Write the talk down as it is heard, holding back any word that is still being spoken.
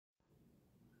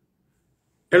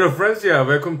Hello friends, yeah,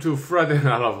 welcome to Friday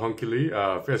Night of Honkily,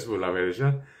 Facebook Live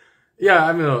edition. Yeah,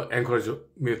 I'm in Anchorage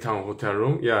Midtown Hotel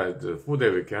room. Yeah, the full day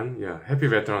weekend. Yeah, happy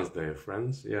Veterans Day,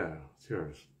 friends. Yeah,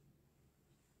 cheers.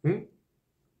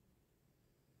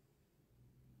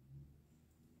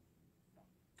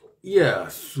 Yeah,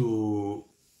 so,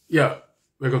 yeah,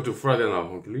 welcome to Friday Night of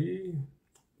Honkily,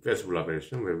 Facebook Live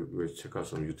edition, where we check out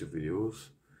some YouTube videos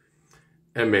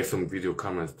and make some video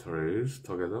commentaries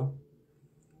together.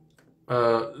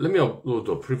 Let me upload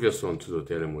the previous one to the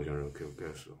Dailymotion.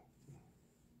 Okay, so.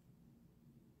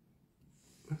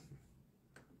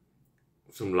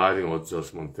 Some lighting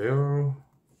adjustment there.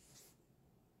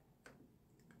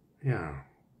 Yeah.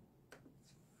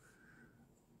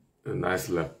 A nice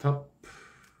laptop.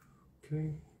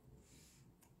 Okay.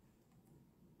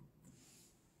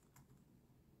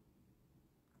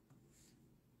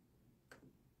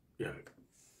 Yeah.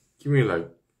 Give me like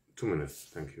 2 minutes.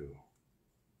 Thank you.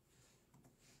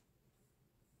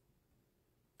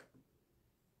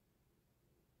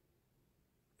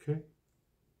 Okay.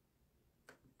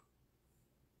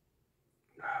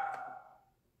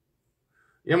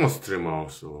 Yeah, I'm a streamer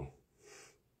also.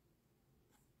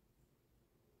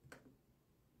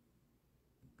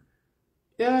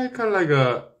 Yeah, kind of like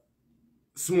a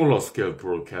smaller scale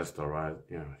broadcaster, right?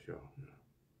 Yeah, sure.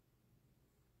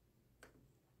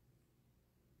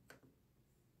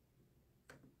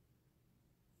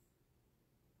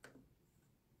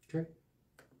 Okay.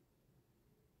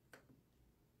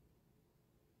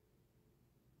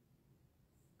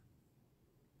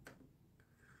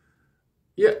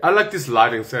 Yeah, I like this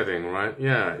lighting setting, right?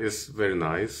 Yeah, it's very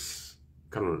nice.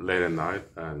 Kind of late at night,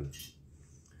 and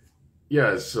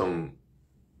yeah, some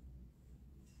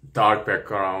dark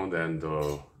background and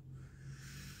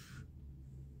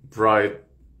bright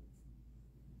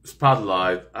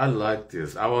spotlight. I like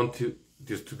this. I want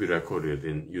this to be recorded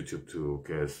in YouTube too.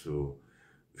 Okay, so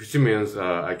which means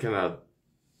I cannot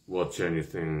watch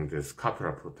anything that's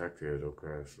copyright protected.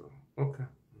 Okay, so okay,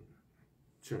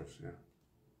 cheers. Yeah.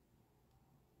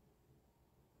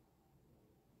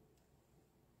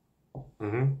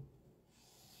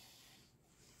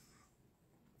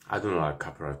 I don't like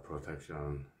copyright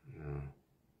protection. Yeah.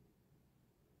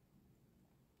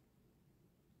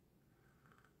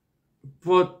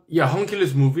 But yeah,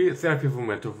 Honkil's movie Therapy for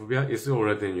Mental Phobia is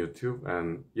already on YouTube,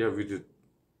 and yeah, we did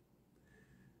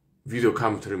video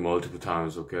commentary multiple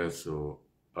times. Okay, so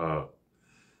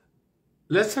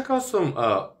let's check out some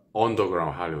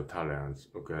underground Hollywood talents.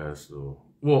 Okay, so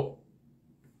well,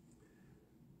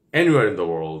 anywhere in the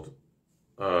world,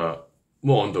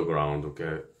 more underground.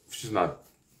 Okay, which is not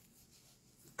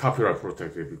copyright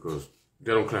protected because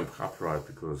they don't claim copyright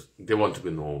because they want to be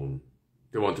known.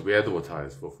 They want to be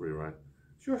advertised for free, right?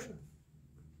 Sure.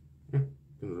 Yeah,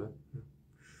 you know that.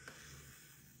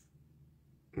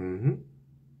 Yeah.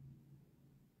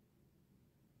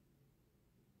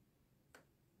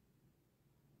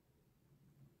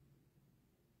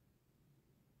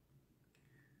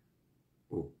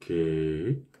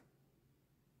 Okay.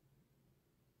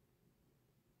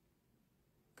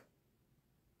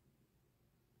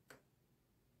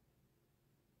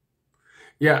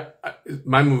 Yeah,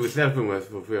 my movie Therapy was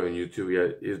for free on YouTube. Yeah,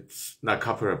 it's not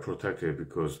copyright protected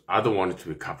because I don't want it to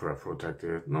be copyright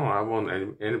protected. No, I want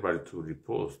anybody to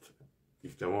repost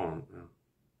if they want.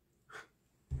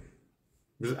 Yeah.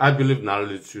 Because I believe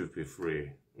knowledge should be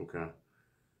free. Okay.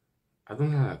 I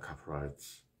don't have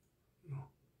copyrights. No.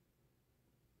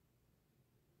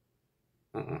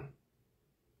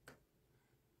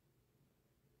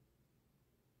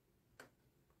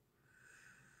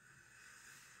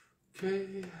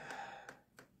 Okay.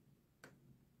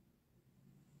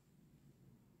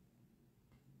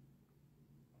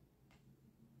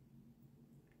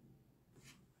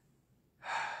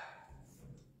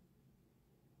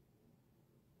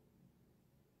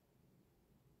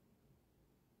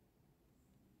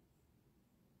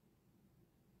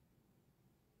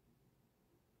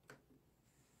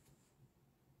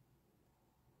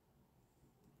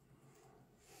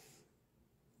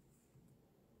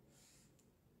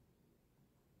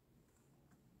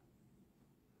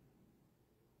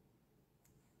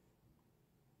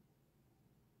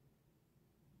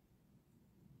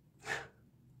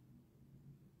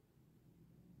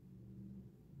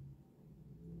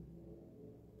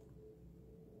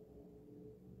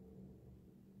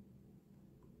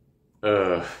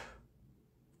 Uh,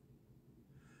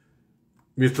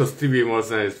 Mr. Stevie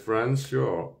Morrison and his friends,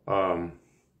 sure.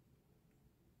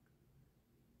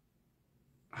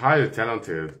 Highly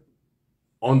talented,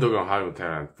 underground Hollywood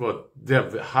talent, but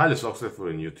they're highly successful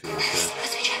in YouTube.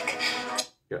 Okay?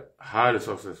 Yeah, highly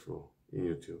successful in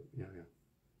YouTube. Yeah, yeah.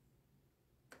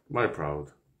 Very proud.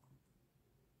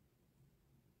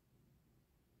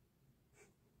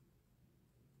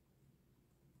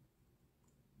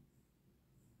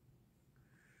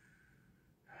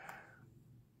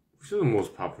 Which is the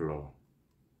most popular?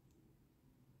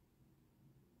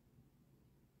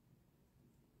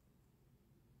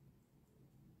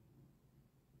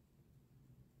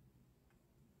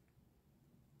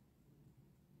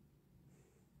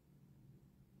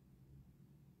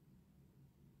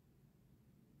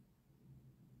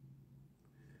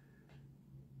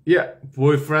 Yeah,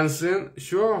 boyfriend scene?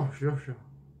 Sure.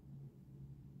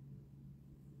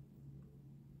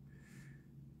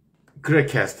 Great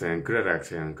casting, great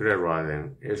acting, great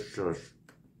writing. It's just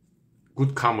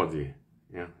good comedy.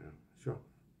 Yeah, sure.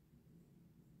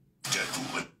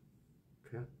 Gentlemen.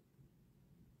 Okay.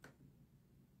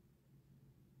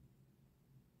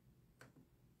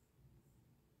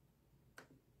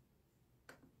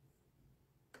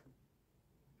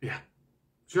 Yeah,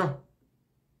 sure.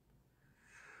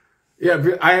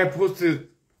 Yeah, I have reposted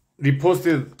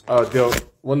their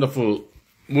wonderful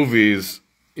movies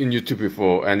in YouTube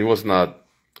before, and it was not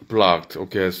blocked.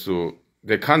 Okay, so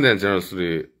they content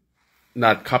generously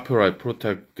not copyright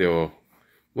protect their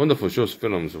wonderful shows,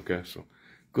 films. Okay, so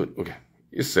good. Okay,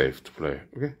 it's safe to play.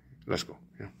 Okay, let's go.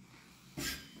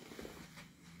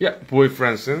 Yeah,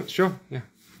 boyfriends. Sure. Yeah,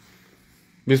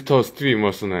 Mr. Steve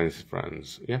Merson and his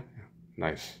friends. Yeah,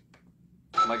 nice.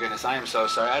 Oh my goodness, I am so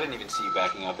sorry. I didn't even see you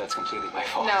backing up. That's completely my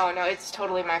fault. No, it's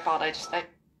totally my fault.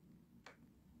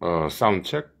 Sound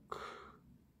check.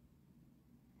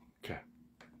 Okay.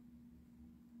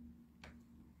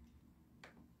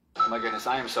 Oh my goodness,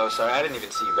 I am so sorry. I didn't even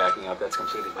see you backing up. That's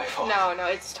completely my fault. No,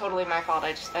 it's totally my fault.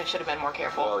 I should have been more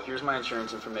careful. Well, here's my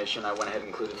insurance information. I went ahead and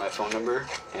included my phone number,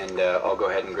 and I'll go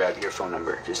ahead and grab your phone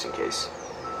number just in case.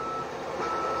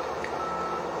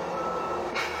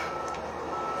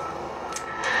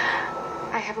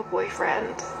 I have a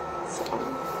boyfriend. So.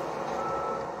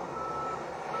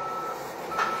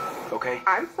 Okay.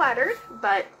 I'm flattered,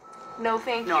 but no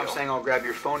thank you. No, I'm saying I'll grab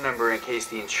your phone number in case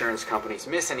the insurance companies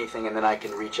miss anything, and then I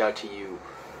can reach out to you.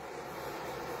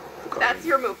 That's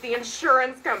your move, the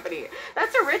insurance company.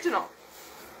 That's original.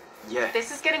 Yeah.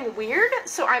 This is getting weird,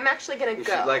 so I'm actually gonna If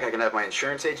go. you'd like, I can have my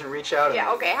insurance agent reach out.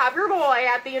 Yeah, okay, have your boy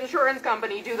at the insurance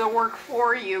company do the work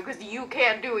for you, because you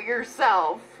can't do it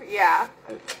yourself. Yeah.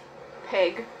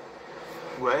 Pig.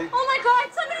 What? Oh my god,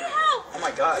 somebody help! Oh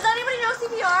my god. Does anybody know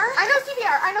CPR? I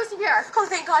know CPR. Oh,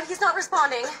 thank god, he's not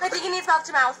responding. I think he needs mouth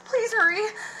to mouth. Please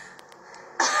hurry.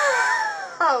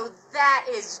 Oh, that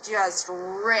is just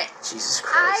rich. Jesus I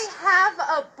Christ. have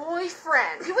a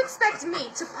boyfriend. You expect me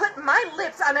to put my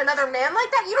lips on another man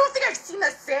like that? You don't think I've seen The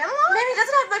Sandlot? Man, he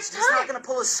doesn't have much He's not time. gonna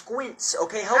pull his squints,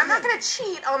 okay? Help I'm him. not gonna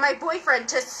cheat on my boyfriend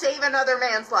to save another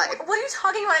man's life. What are you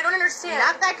talking about? I don't understand.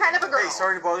 Not that kind of a girl. Hey,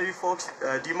 sorry to bother you folks.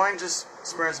 Do you mind just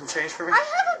sparing some change for me? I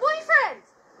have a boyfriend.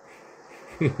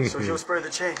 So he'll spare the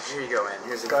change. Here you go, man.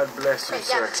 Here's a God bless you, Wait,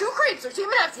 yeah, sir. 2 crepes or 2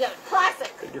 minutes. Yeah,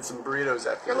 classic. Get some burritos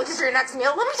after You're looking this. for your next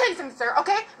meal. Let me tell you something, sir.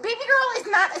 Okay, baby girl is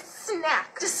not a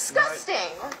snack.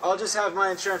 Disgusting. I'll just have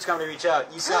my insurance company reach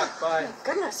out. You suck. Bye. Oh my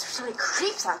goodness, there's so many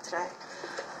creeps out today.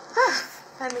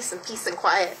 Find me some peace and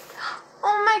quiet.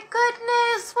 Oh my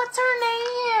goodness, what's her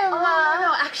name?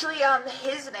 no, actually,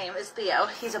 his name is Theo.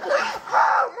 He's a boy.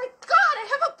 Oh my god, I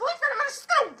have a boyfriend. I'm just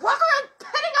gonna walk around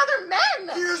petting other men.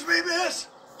 Excuse me, miss.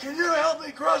 Can you help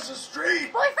me cross the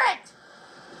street? Boyfriend.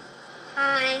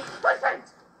 Hi. Boyfriend.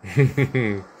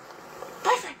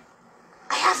 Boyfriend.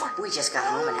 I have one. We just got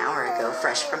home an hour ago,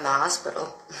 fresh from the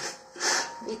hospital.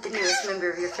 Meet the newest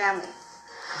member of your family.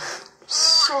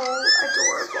 So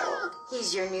adorable.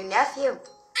 He's your new nephew.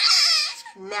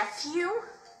 Nephew?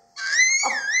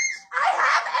 Oh, I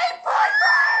have a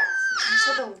boyfriend! These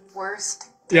are the worst.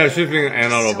 Yeah, she's being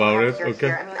anal So about happy it. you're Okay.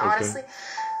 here. I mean, honestly,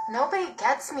 nobody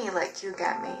gets me like you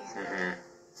get me.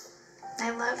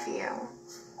 I love you.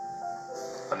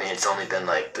 I mean, it's only been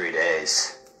like 3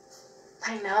 days.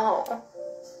 I know.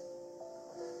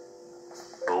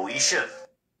 But we should.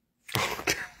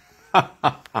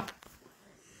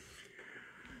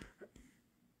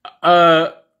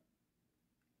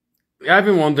 I've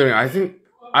been wondering. I think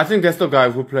that's the guy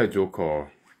who played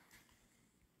Joker.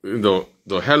 The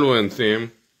Halloween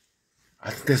theme. I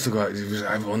think that's the guy.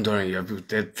 I'm wondering. Yeah,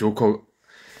 that Joker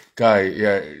guy.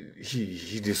 Yeah,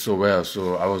 he did so well.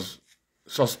 So I was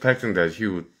suspecting that he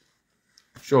would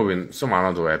show in some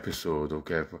another episode.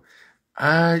 Okay, but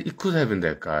it could have been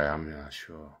that guy. I'm not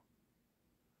sure.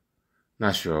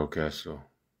 Not sure. Okay, so.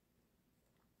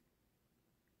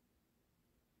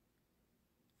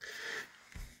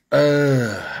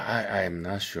 I'm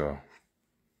not sure.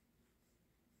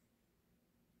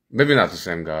 Maybe not the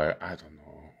same guy. I don't know.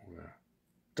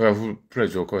 The guy who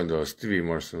played Joker in the Stevie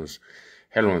Merchant's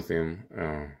Halloween theme.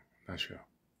 Not sure.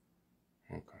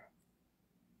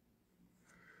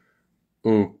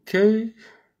 Okay.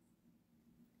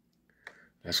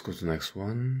 Let's go to the next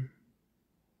one.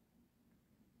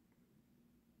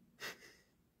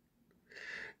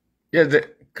 Yeah, the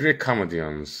Greek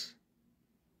comedians.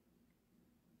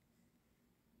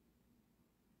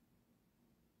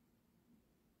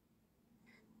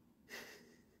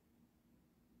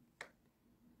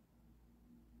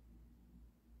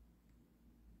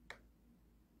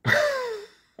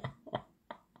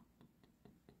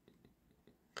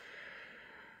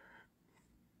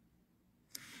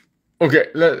 Okay,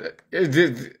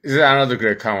 this is another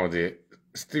great comedy.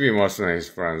 Stevie Martin and his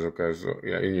friends. Okay, so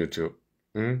yeah, in YouTube.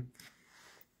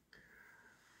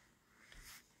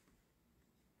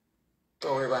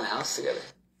 Don't worry about a house together.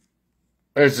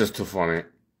 It's just too funny.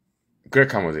 Great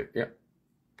comedy. Yeah.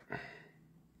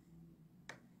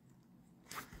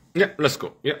 Yeah, let's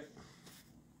go. Yeah.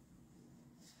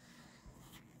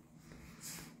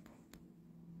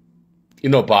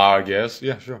 Bar, I guess.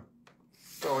 Yeah, sure.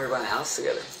 Don't worry about a house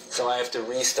together. So I have to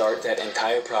restart that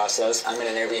entire process. I'm in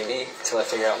an Airbnb until I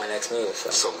figure out my next move.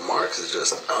 So Marks is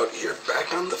just out here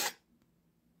back on the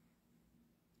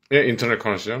Yeah, internet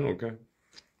connection, okay.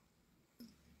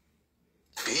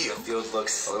 field. The field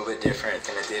looks a little bit different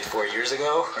than it did 4 years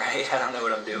ago, right? I don't know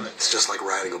what I'm doing. It's just like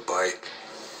riding a bike.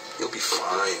 You'll be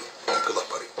fine. Good luck,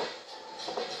 buddy.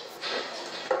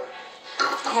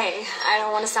 Hey, I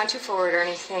don't want to sound too forward or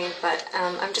anything, but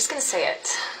I'm just gonna say it.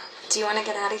 Do you want to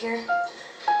get out of here?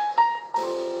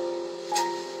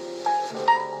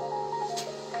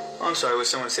 Oh, I'm sorry, was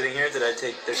someone sitting here? Did I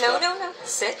take their spot? No.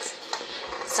 Sit.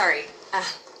 Sorry.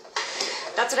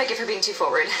 That's what I get for being too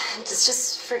forward.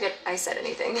 Just forget I said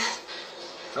anything.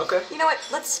 Okay. You know what?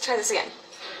 Let's try this again.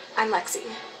 I'm Lexi.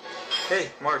 Hey,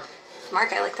 Mark.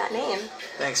 Mark, I like that name.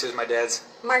 Thanks, it was my dad's.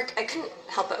 Mark, I couldn't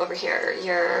help it over here.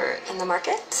 You're in the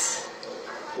market?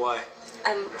 Why?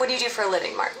 What do you do for a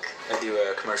living, Mark? I do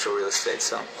commercial real estate,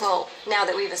 so. Well, now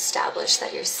that we've established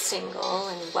that you're single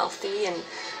and wealthy and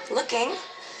looking,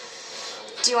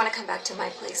 do you want to come back to my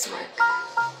place, Mark?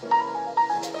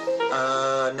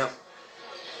 No.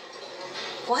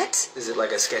 What? Is it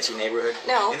like a sketchy neighborhood?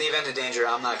 No. In the event of danger,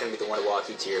 I'm not going to be the one to walk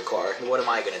you to your car. What am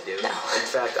I going to do? No. In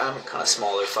fact, I'm kind of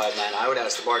smaller, 5'9". I would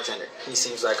ask the bartender. He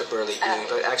seems like a burly dude,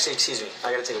 but actually, excuse me,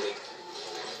 I got to take a leak.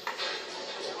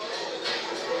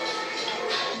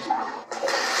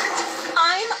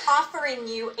 I'm offering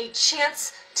you a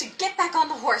chance to get back on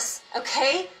the horse,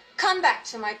 okay? Come back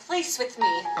to my place with me.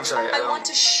 I'm sorry, I want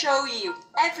to show you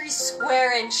every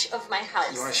square inch of my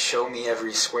house. You want to show me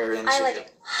every square inch I of like it?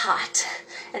 it hot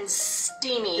and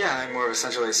steamy. Yeah, I'm more of a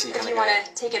central AC kind If of you guy. want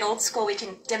to take it old school, we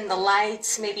can dim the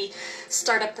lights, maybe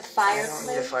start up the I fireplace.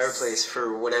 don't need a fireplace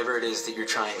for whatever it is that you're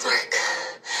trying to. Mark,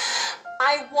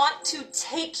 I want to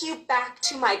take you back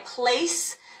to my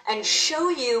place and show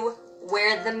you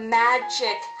where the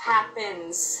magic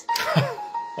happens.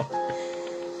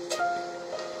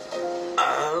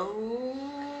 Oh.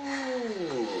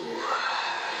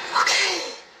 Okay.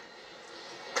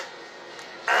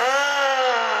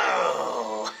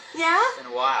 Oh. Yeah? It's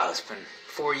been a while. It's been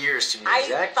 4 years to be I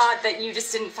exact. thought that you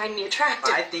just didn't find me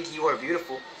attractive. I think you are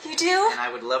beautiful, You do? and I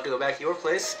would love to go back to your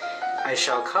place. I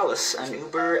shall call us an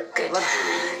Uber Good.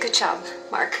 luxury. Good job,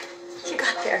 Mark. You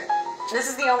got there. This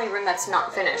is the only room that's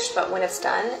not finished, but when it's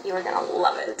done, you are gonna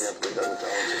love it.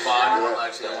 Fun.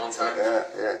 Actually, a long time.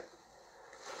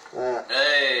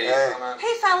 Hey.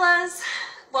 Hey, fellas.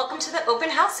 Welcome to the open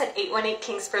house at 818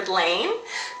 Kingsford Lane.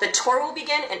 The tour will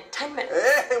begin in 10 minutes.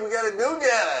 Hey, we got a new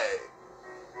guy.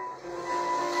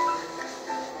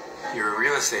 You're a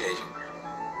real estate agent.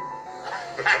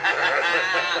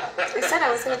 I said I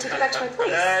was going to take you back to my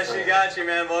place. She got you,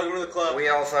 man. Welcome to the club. We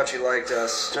all thought you liked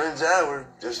us. Turns out we're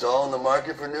just all in the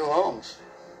market for new homes.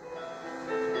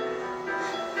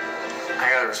 I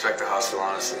gotta respect the hustle,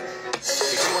 honestly.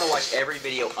 If you want to watch every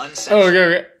video uncensored.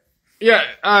 Okay. Yeah,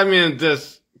 I mean,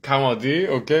 this comedy,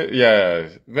 okay? Yeah,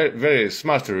 very, very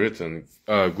smartly written.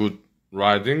 Good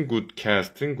writing, good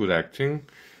casting, good acting.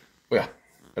 Oh, yeah,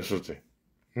 absolutely.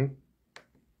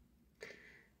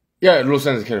 Yeah, Los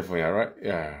Angeles, California, right?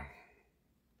 Yeah.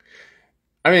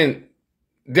 I mean,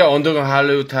 they're underground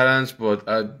Hollywood talents, but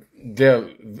they're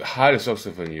highly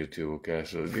successful on YouTube, okay?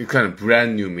 So it's kind of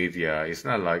brand new media. It's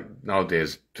not like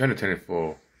nowadays,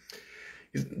 2024.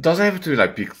 It doesn't have to be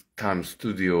like big time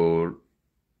studio,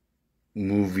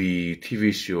 movie,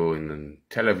 TV show in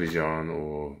television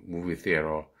or movie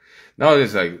theater.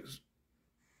 Nowadays, like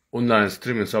online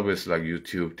streaming service like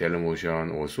YouTube,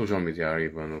 Dailymotion, or social media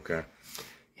even, okay?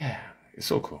 Yeah, it's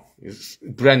so cool. It's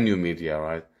brand new media,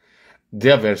 right?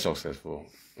 They are very successful.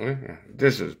 Okay? Yeah,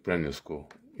 this is brand new school.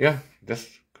 Yeah, that's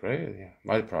great. Yeah,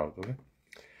 very proud. Okay,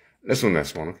 let's do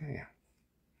next one. Okay, yeah.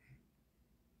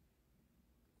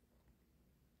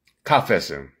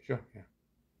 Confession. Sure. Yeah.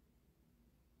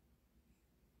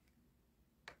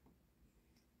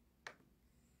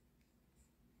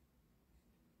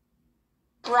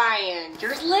 Brian,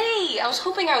 you're late. I was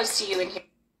hoping I would see you in here.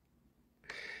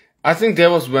 I think that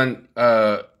was when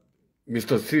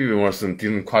Mr. Steven Wilson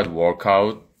didn't quite work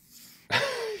out.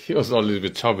 He was a little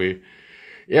bit chubby.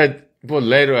 Yeah, but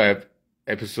later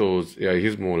episodes, yeah,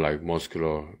 he's more like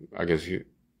muscular. I guess he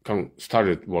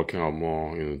started working out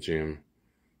more in the gym.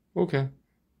 Okay.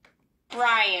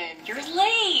 Brian, you're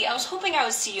late. I was hoping I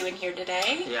would see you in here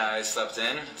today. Yeah, I slept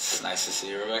in. It's nice to see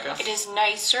you, Rebecca. It is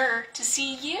nicer to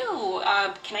see you.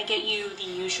 Can I get you the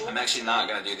usual? I'm actually not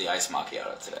going to do the ice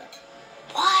macchiato today.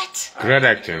 What? Great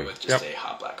acting. With just a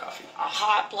hot black coffee. A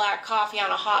hot black coffee on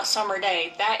a hot summer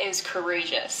day. That is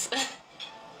courageous.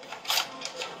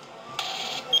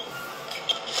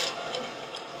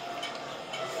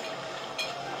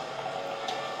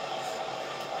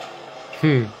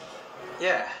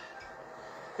 Yeah.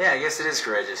 Yeah, I guess it is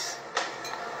courageous.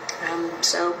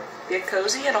 So get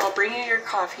cozy and I'll bring you your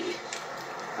coffee.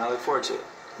 I look forward to it.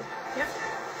 Yep.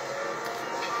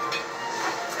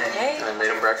 Hey. I made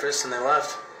them breakfast and they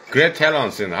left. Great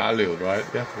talents in Hollywood, right?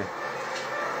 Yeah.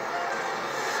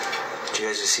 Did you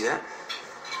guys just see that?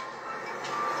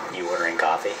 You ordering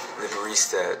coffee? The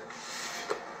barista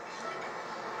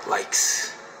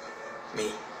likes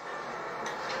me.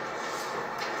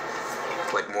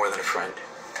 Like more than a friend.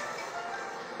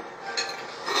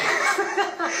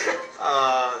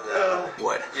 No.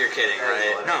 What? You're kidding,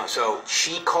 right? No, so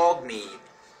she called me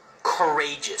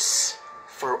courageous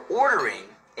for ordering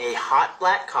a hot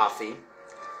black coffee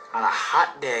on a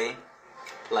hot day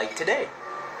like today.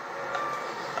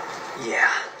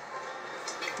 Yeah.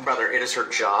 Brother, it is her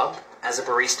job as a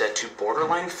barista to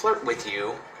borderline flirt with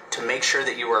you to make sure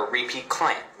that you are a repeat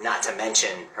client. Not to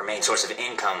mention, her main source of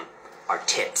income are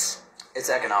tits. It's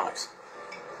economics.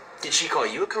 Did she call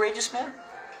you a courageous man?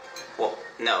 Well,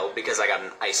 no, because I got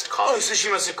an iced coffee. Oh, so she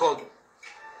must have called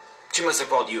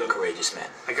you a courageous man.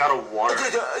 I got a water.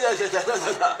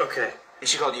 Okay. And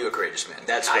she called you a courageous man.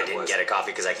 That's what I it didn't was. get a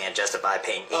coffee because I can't justify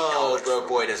paying $8. Oh, broke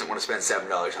boy doesn't want to spend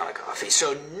 $7 on a coffee.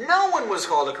 So no one was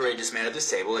called a courageous man at this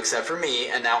table except for me,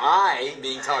 and now I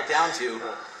being talked down to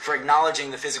for acknowledging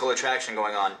the physical attraction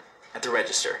going on at the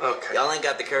register. Okay. Y'all ain't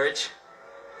got the courage.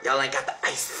 Y'all ain't got the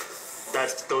ice.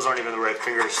 Those aren't even the right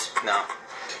fingers. No.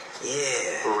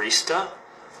 Yeah. Barista,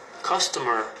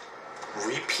 customer,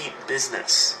 repeat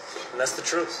business. And that's the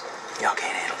truth. Y'all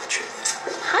can't handle the truth.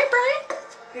 Hi, Brian.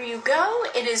 Here you go.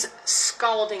 It is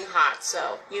scalding hot,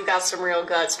 so you got some real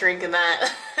guts drinking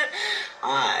that.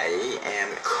 I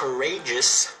am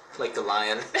courageous like the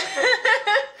lion.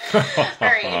 All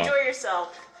right, enjoy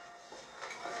yourself.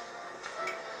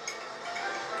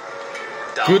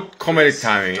 Good comedic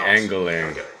timing, angling.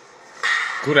 Okay.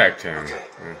 Good acting. Okay.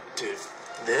 Yeah. Dude,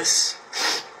 this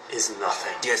is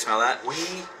nothing. Do you guys smell that? We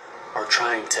are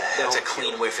trying to help. That's a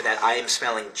clean whiff of that. I am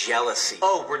smelling jealousy.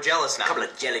 Oh, we're jealous now. A couple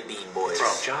of jelly bean boys. Bro.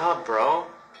 Good job, bro.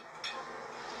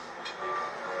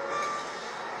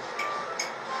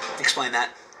 Explain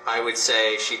that. I would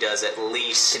say she does at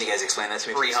least Can you guys explain that to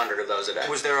me? please? 300 of those a day.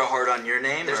 Was there a heart on your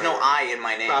name? There's no I in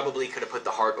my name. Probably could have put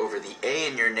the heart over the A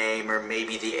in your name, or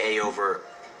maybe the A over.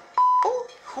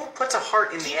 Who puts a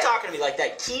heart in the Keep end? talking to me like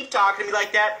that. Keep talking to me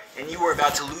like that, and you were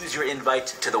about to lose your invite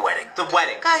to the wedding. The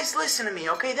wedding. Guys, listen to me,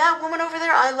 okay? That woman over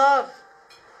there, I love,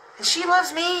 and she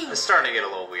loves me. It's starting to get a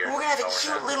little weird. We're gonna have a Oh,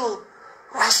 cute little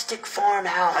rustic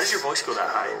farmhouse. How does your voice go that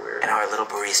high? And our little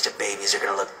barista babies are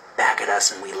gonna look back at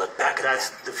us, and we look back at That's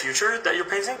them. the future that you're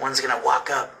painting? One's gonna walk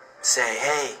up, say,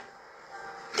 "Hey,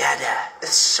 Dada,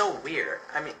 It's so weird.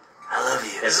 I mean, I love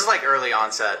you. this is like early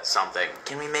onset something.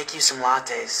 Can we make you some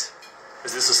lattes?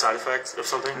 Is this a side effect of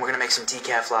something? We're gonna make some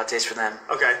decaf lattes for them."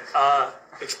 Okay,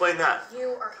 explain that. You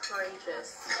are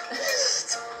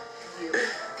courageous. You.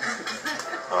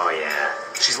 Oh, yeah.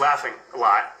 She's laughing a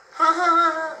lot.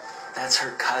 That's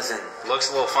her cousin. Looks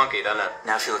a little funky, doesn't it?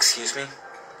 Now, if you'll excuse me,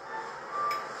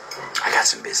 I got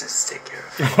some business to take care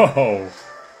of. Oh.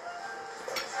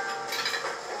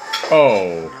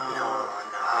 Oh.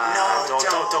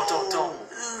 Don't.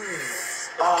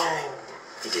 Oh,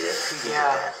 You did it.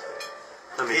 yeah.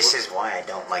 I mean, This is why I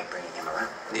don't like bringing him around.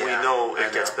 we know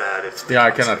it gets bad if... Yeah,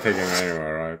 I cannot take him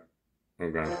anywhere, right?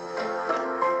 Okay.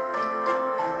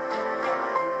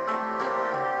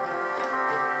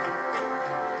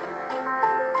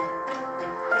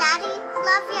 Daddy,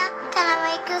 love ya. Can I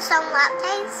make do some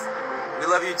lattes? We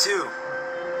love you too.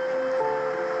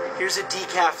 Here's a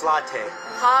decaf latte.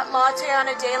 Hot latte on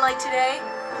a day like today?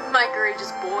 My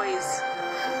courageous boys.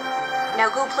 Now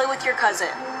go play with your cousin.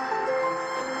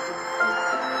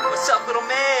 What's up, little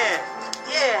man?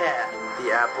 Yeah.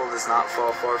 The apple does not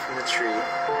fall far from the tree.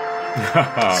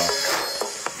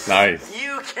 Nice.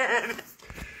 You can.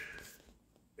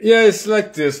 Yeah, it's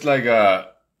like this, like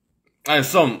and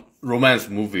some romance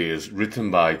movies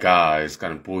written by guys,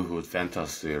 kind of boyhood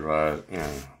fantasy, right?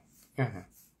 Yeah.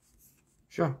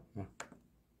 Sure. Yeah.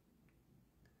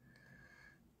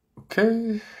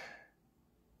 Okay.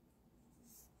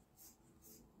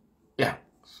 Yeah.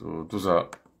 So those are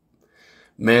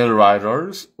male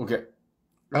writers. Okay.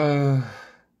 Okay.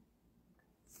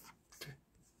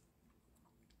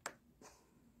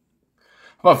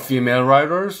 How about female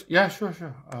writers? Yeah, sure.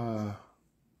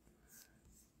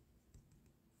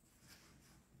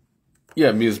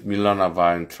 Yeah, Miss Milana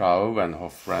Weintraub and her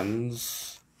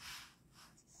friends.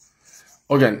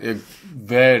 Again, a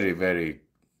very, very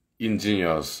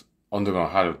ingenious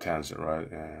underground Hollywood dancer, right?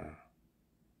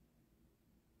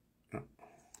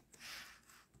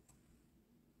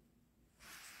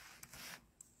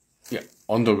 Yeah,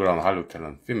 underground Hollywood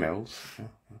talent, females. Yeah.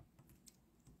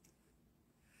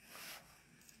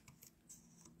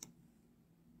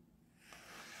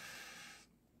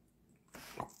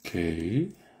 Okay.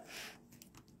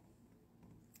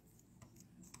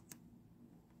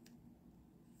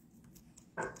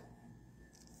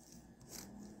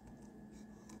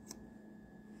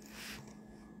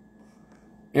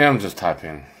 Yeah, I'm just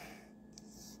typing.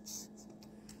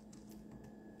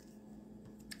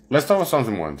 Let's talk about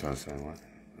something more interesting, right?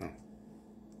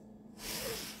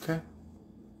 Okay.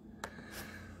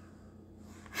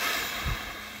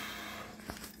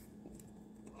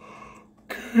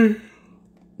 Okay.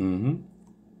 Mm-hmm.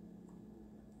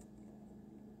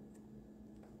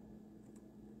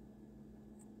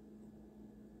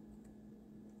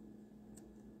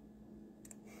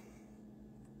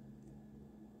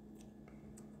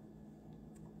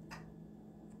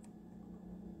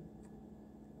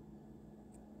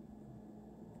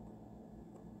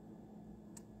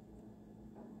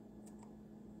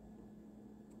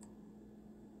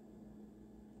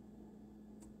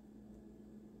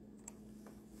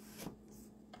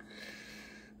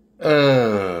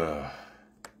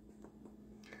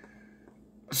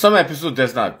 Some episode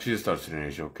that's not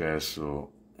PG-13, okay,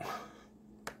 so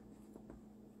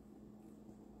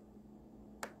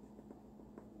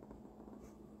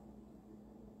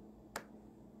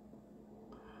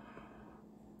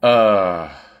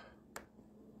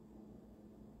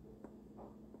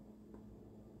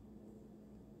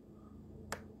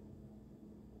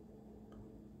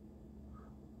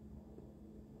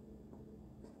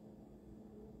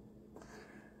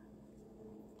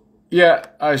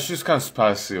yeah, she's kind of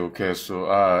spicy, okay, so,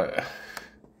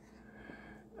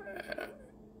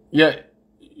 yeah,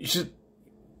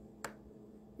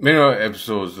 many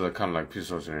episodes are kind of like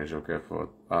PG-13, okay, but,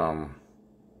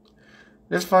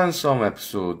 let's find some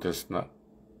episode that's not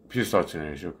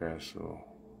PG-13, okay, so,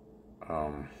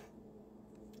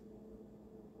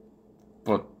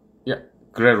 but, yeah,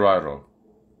 great writer,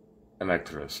 an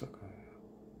actress, okay.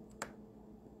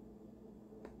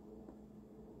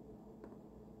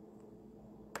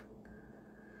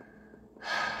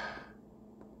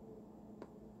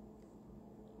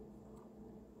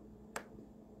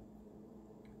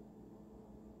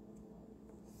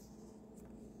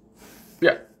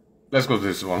 Yeah, let's go to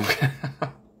this one.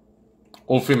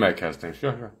 All female casting,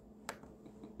 sure.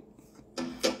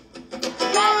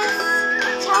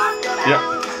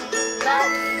 Yeah.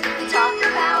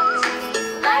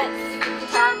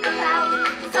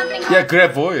 Yeah,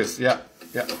 great voice. Yeah.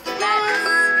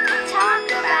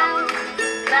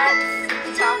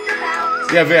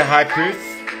 Yeah, very high pitch.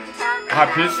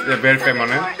 They're very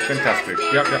feminine. Fantastic.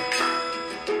 Yep.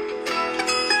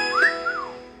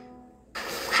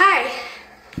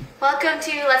 Welcome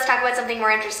to Let's Talk About Something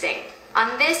More Interesting.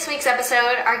 On this week's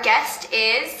episode, our guest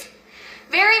is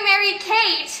Very Mary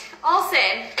Kate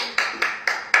Olsen.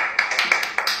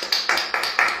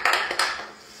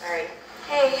 Sorry.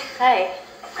 Hey. Hi.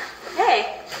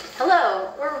 Hey.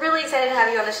 Hello. We're really excited to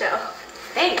have you on the show.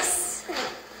 Thanks.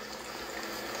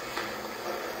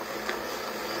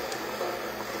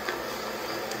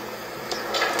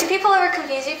 Do people ever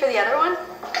confuse you for the other one?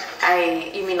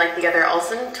 You mean like the other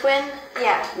Olsen twin?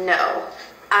 Yeah. No,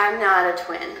 I'm not a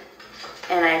twin.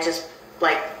 And I just,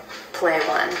 like, play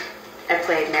one. I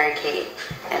played Mary Kate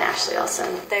and Ashley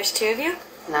Olsen. There's two of you?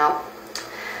 No.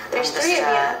 There's three of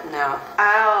you. No.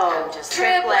 Oh, I'm just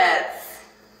triplets.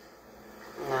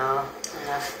 No,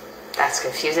 enough. that's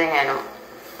confusing. I don't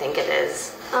think it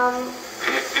is.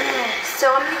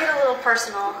 So I'm gonna get a little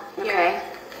personal here. Okay.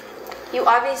 You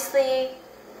obviously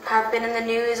have been in the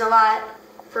news a lot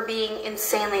for being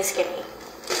insanely skinny.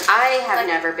 I have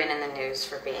never been in the news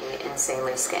for being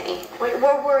insanely skinny. We're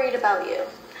worried about you.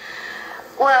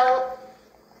 Well,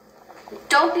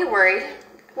 don't be worried.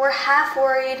 We're half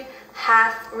worried,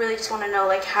 half really just want to know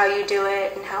like how you do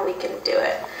it and how we can do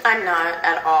it. I'm not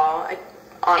at all. I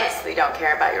honestly don't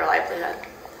care about your livelihood.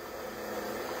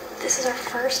 This is our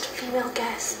first female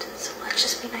guest, so let's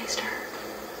just be nice to her.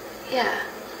 Yeah.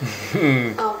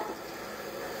 Oh,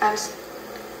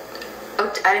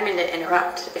 I didn't mean to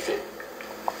interrupt.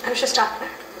 I was just talking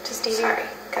to Stevie. Sorry.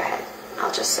 Go ahead.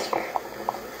 I'll just sit here.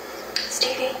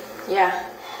 Stevie, Yeah.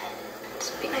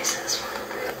 just be nice to this one.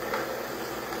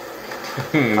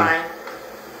 Fine.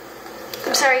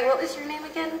 I'm sorry, what was your name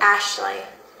again? Ashley.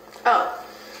 Oh,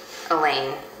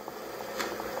 Elaine.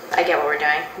 I get what we're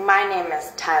doing. My name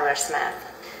is Tyler Smith.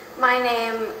 my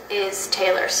name is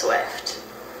Taylor Swift.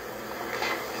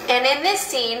 And in this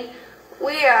scene,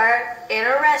 we are in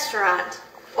a restaurant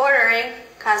ordering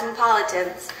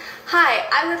cosmopolitans. Hi,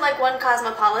 I would like one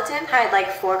cosmopolitan. Hi, I'd like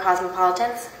 4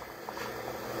 cosmopolitans.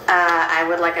 I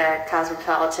would like a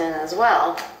cosmopolitan as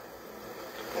well.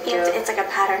 It's like a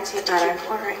pattern, so you have to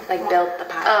keep ordering. Like build the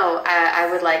pattern. Oh, I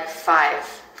would like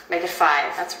 5. Make it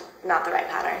 5. That's not the right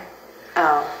pattern.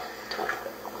 Oh.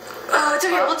 Oh, it's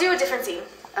okay. We'll do a different scene.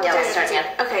 Oh, yeah, let's start again.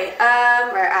 Okay.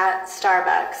 We're at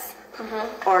Starbucks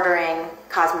ordering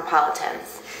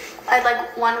cosmopolitans. I'd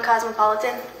like one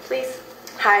cosmopolitan, please.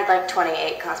 Hi, I'd like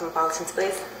 28 cosmopolitans,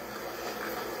 please.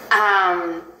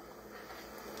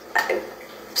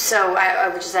 So I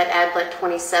would just add like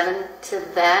 27 to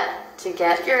that to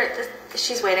get.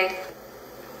 She's waiting.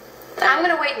 I'm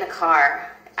gonna wait in the car.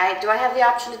 Do I have the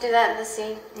option to do that in this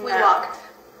scene? We walked.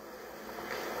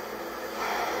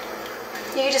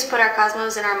 You can just put our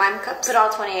cosmos in our mime cups. Put all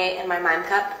 28 in my mime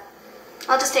cup.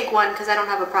 I'll just take one because I don't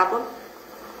have a problem.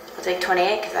 I'll take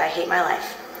 28 because I hate my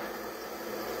life.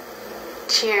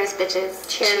 Cheers, bitches.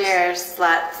 Cheers,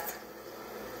 sluts.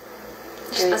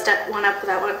 You're supposed to one up with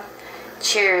that one.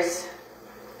 Cheers,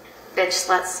 bitch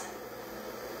sluts.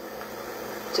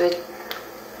 Do it.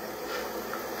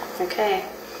 Okay.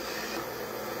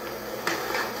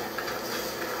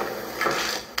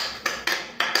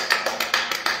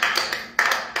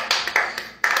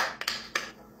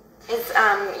 Is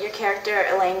your character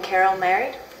Elaine Carroll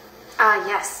married?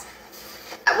 Yes.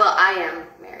 Well, I am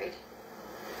married.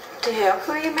 To who?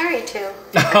 Who are you married to?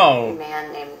 A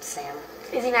man named Sam.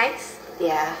 Is he nice?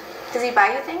 Yeah. Does he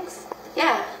buy you things?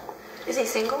 Yeah. Is he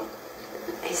single?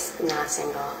 He's not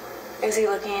single. Is he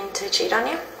looking to cheat on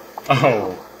you?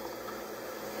 Oh.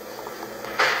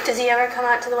 Does he ever come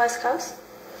out to the West Coast?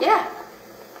 Yeah.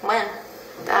 When?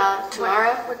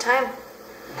 Tomorrow. What time?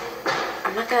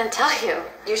 I'm not gonna tell you.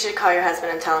 You should call your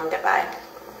husband and tell him goodbye.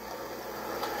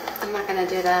 I'm not gonna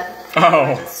do that. Oh.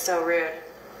 It's so rude.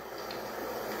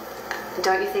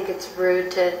 Don't you think it's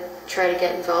rude to try to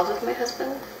get involved with my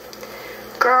husband?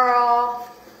 Girl,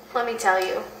 let me tell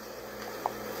you.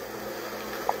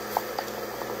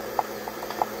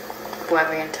 What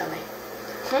were you gonna tell me?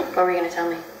 What were you gonna tell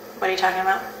me? What are you talking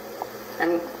about?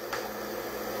 I'm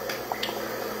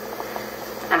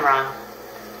wrong.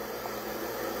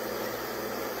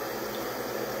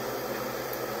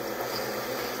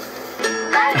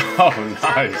 Oh,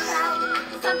 nice.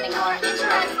 Something more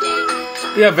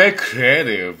interesting. Yeah, very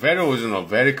creative, very original,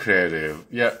 very creative.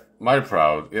 Yeah, very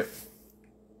proud. Yeah.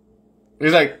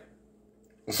 It's like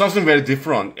something very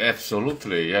different.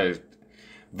 Absolutely. Yeah. It's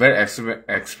very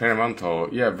experimental.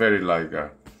 Yeah, very like,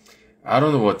 I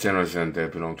don't know what generation they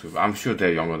belong to. I'm sure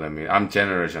they're younger than me. I'm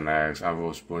Generation X. I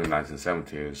was born in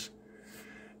 1970s.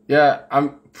 Yeah,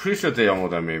 I'm pretty sure they're younger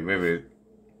than me. Maybe,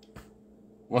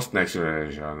 what's next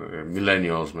generation?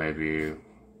 Millennials, maybe.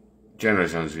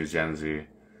 Generation Z, Gen Z.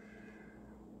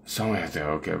 Somewhere there,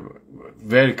 okay.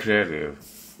 Very creative.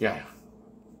 Yeah.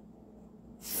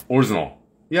 Original.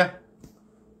 Yeah.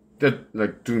 They're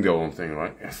like doing their own thing,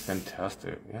 right? Yeah,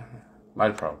 fantastic. Yeah.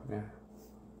 My proud. Yeah.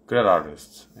 Great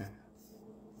artists. Yeah.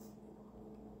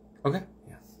 Okay.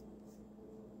 Yeah.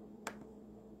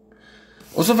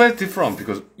 Also very different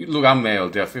because look, I'm male,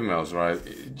 they're females, right?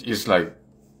 It's like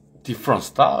different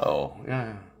style.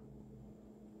 Yeah.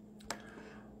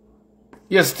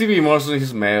 Yeah, Stevie Morrison,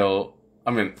 he's male. I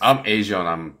mean, I'm Asian,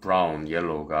 I'm brown,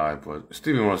 yellow guy, but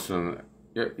Stevie Morrison,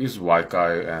 yeah, he's white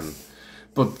guy,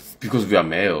 but because we are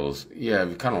males, yeah,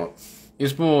 we kind of,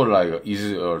 it's more like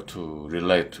easier to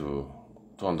relate to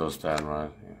understand,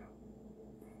 right? Yeah.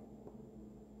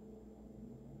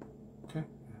 Okay.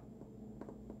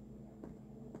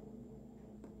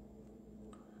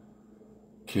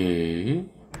 Okay.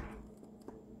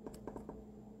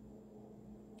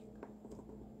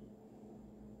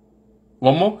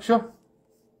 One more? Sure.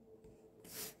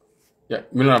 Yeah,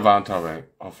 Milena Valentine,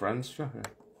 our friends, sure. Yeah.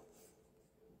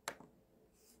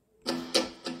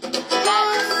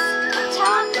 Let's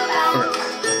talk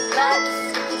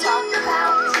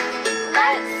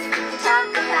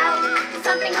about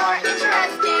something more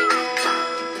interesting.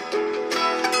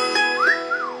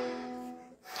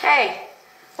 Hey,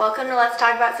 welcome to Let's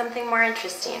Talk About Something More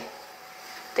Interesting.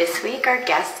 This week our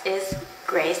guest is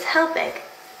Grace Helbig.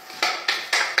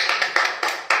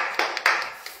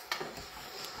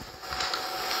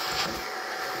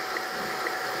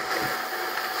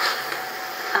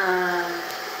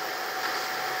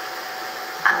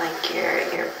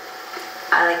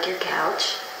 I like your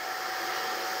couch.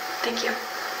 Thank you.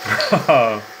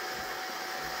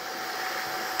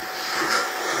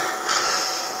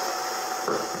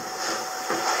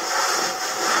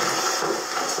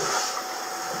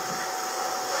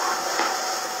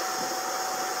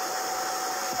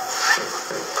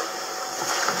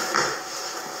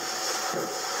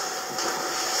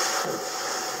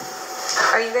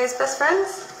 Are you guys best friends?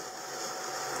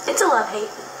 It's a love-hate.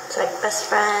 It's like best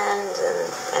friends and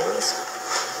enemies.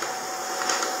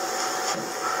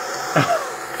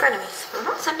 Frenemies.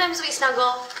 Sometimes we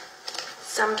snuggle.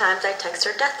 Sometimes I text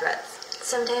her death threats.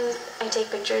 Sometimes I take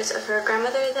pictures of her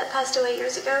grandmother that passed away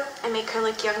years ago. I make her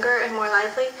look younger and more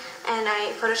lively. And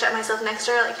I Photoshop myself next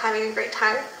to her, like having a great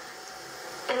time.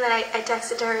 And then I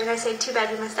text it to her and I say, too bad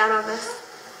you missed out on this.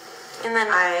 And then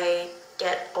I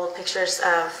get old pictures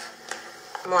of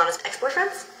Milana's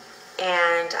ex-boyfriends.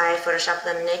 And I Photoshop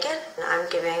them naked. And I'm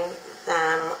giving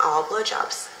them all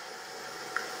blowjobs.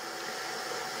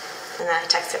 And then I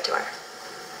text it to her.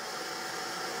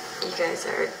 You guys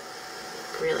are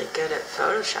really good at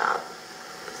Photoshop.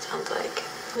 Sounds like.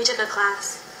 We took a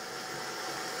class.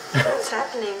 What's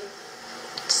happening?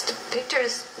 Just the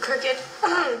picture's crooked.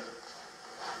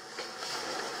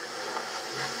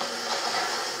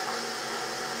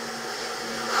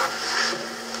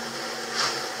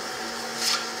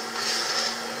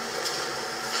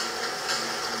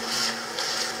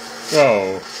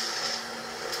 Oh.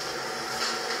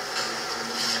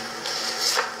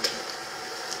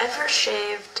 Ever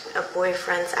shaved a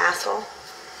boyfriend's asshole?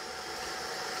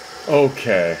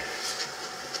 Okay.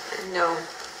 No.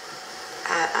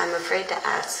 I'm afraid to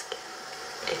ask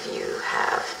if you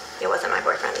have. It wasn't my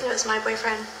boyfriend. It was my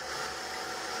boyfriend.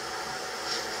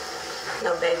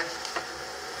 No big.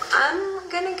 I'm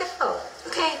gonna go.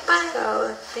 Okay, bye.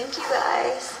 So, thank you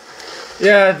guys.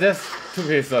 Yeah, that's to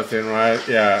be certain, right?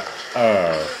 Yeah.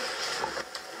 I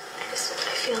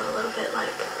feel a little bit like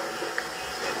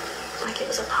it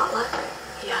was a potluck.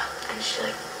 Yeah. And she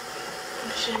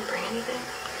didn't bring anything.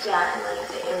 Yeah, and like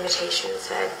the invitation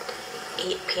said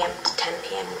 8 p.m. to 10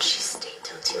 p.m. and she stayed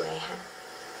till 2 a.m.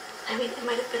 I mean, it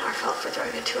might have been our fault for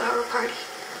throwing a 2-hour party.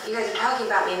 You guys are talking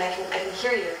about me and I can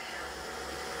hear you.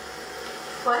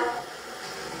 What?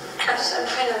 I'm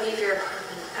trying to leave your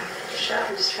apartment after the show.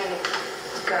 I'm just trying to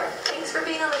go. Thanks for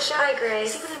being on the show. Hi,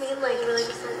 Grace. See what I mean? Like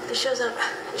the show's over.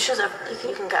 The show's over.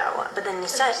 You can go. But then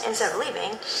instead of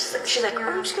leaving, she's like, oh,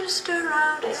 I'm just gonna stay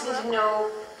around. I just need to know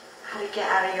how to get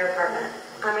out of your apartment.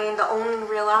 I mean, the only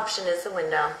real option is the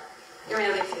window. You're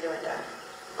gonna leave through the window.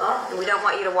 Well, we don't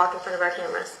want you to walk in front of our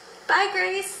cameras. Bye,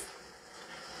 Grace.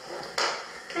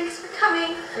 Thanks for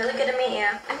coming. Really good to meet you.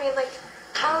 I mean, like,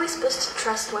 how are we supposed to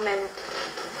trust women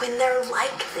when they're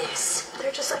like this?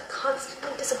 They're just like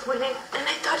constantly disappointing. And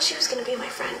I thought she was gonna be my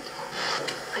friend.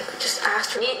 Like, we just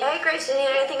asked her. Hey, Grace, do you need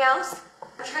anything else?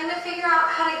 I'm trying to figure out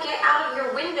how to get out of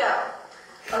your window.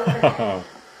 Open.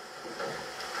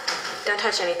 Don't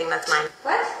touch anything that's mine.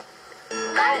 What?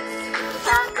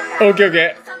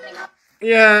 Okay.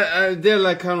 Yeah, they're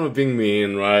like kind of being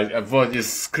mean, right? But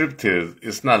it's scripted.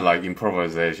 It's not like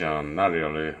improvisation. Not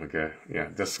really. Okay. Yeah,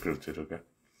 that's scripted. Okay.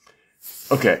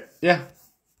 Okay. Yeah.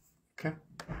 Okay.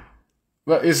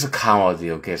 Well, it's a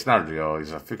comedy. Okay. It's not real.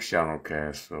 It's a fiction.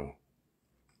 Okay. So,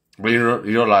 but in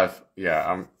real life, yeah,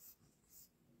 I'm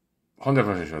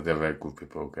 100% sure they're very good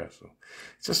people. Okay. So,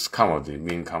 it's just comedy,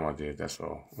 mean comedy. That's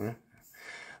all. Okay.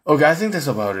 Okay, I think that's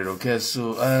about it. Okay,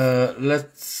 so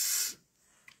let's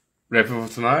wrap it for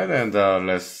tonight, and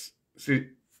let's see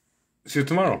you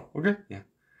tomorrow. Okay,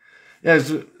 yeah.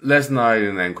 So last night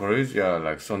in Anchorage, yeah,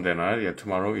 like Sunday night, yeah.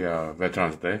 Tomorrow, yeah,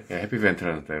 Veterans Day, yeah. Happy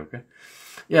Veterans Day. Okay,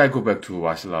 yeah. I go back to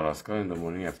Wasilla, Alaska in the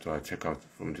morning after I check out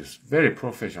from this very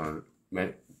professionally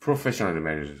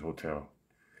managed hotel,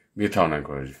 Midtown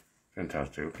Anchorage.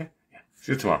 Fantastic. Okay, yeah.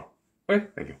 See you tomorrow. Okay,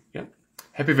 thank you. Yeah.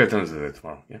 Happy Veterans Day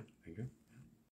tomorrow. Yeah.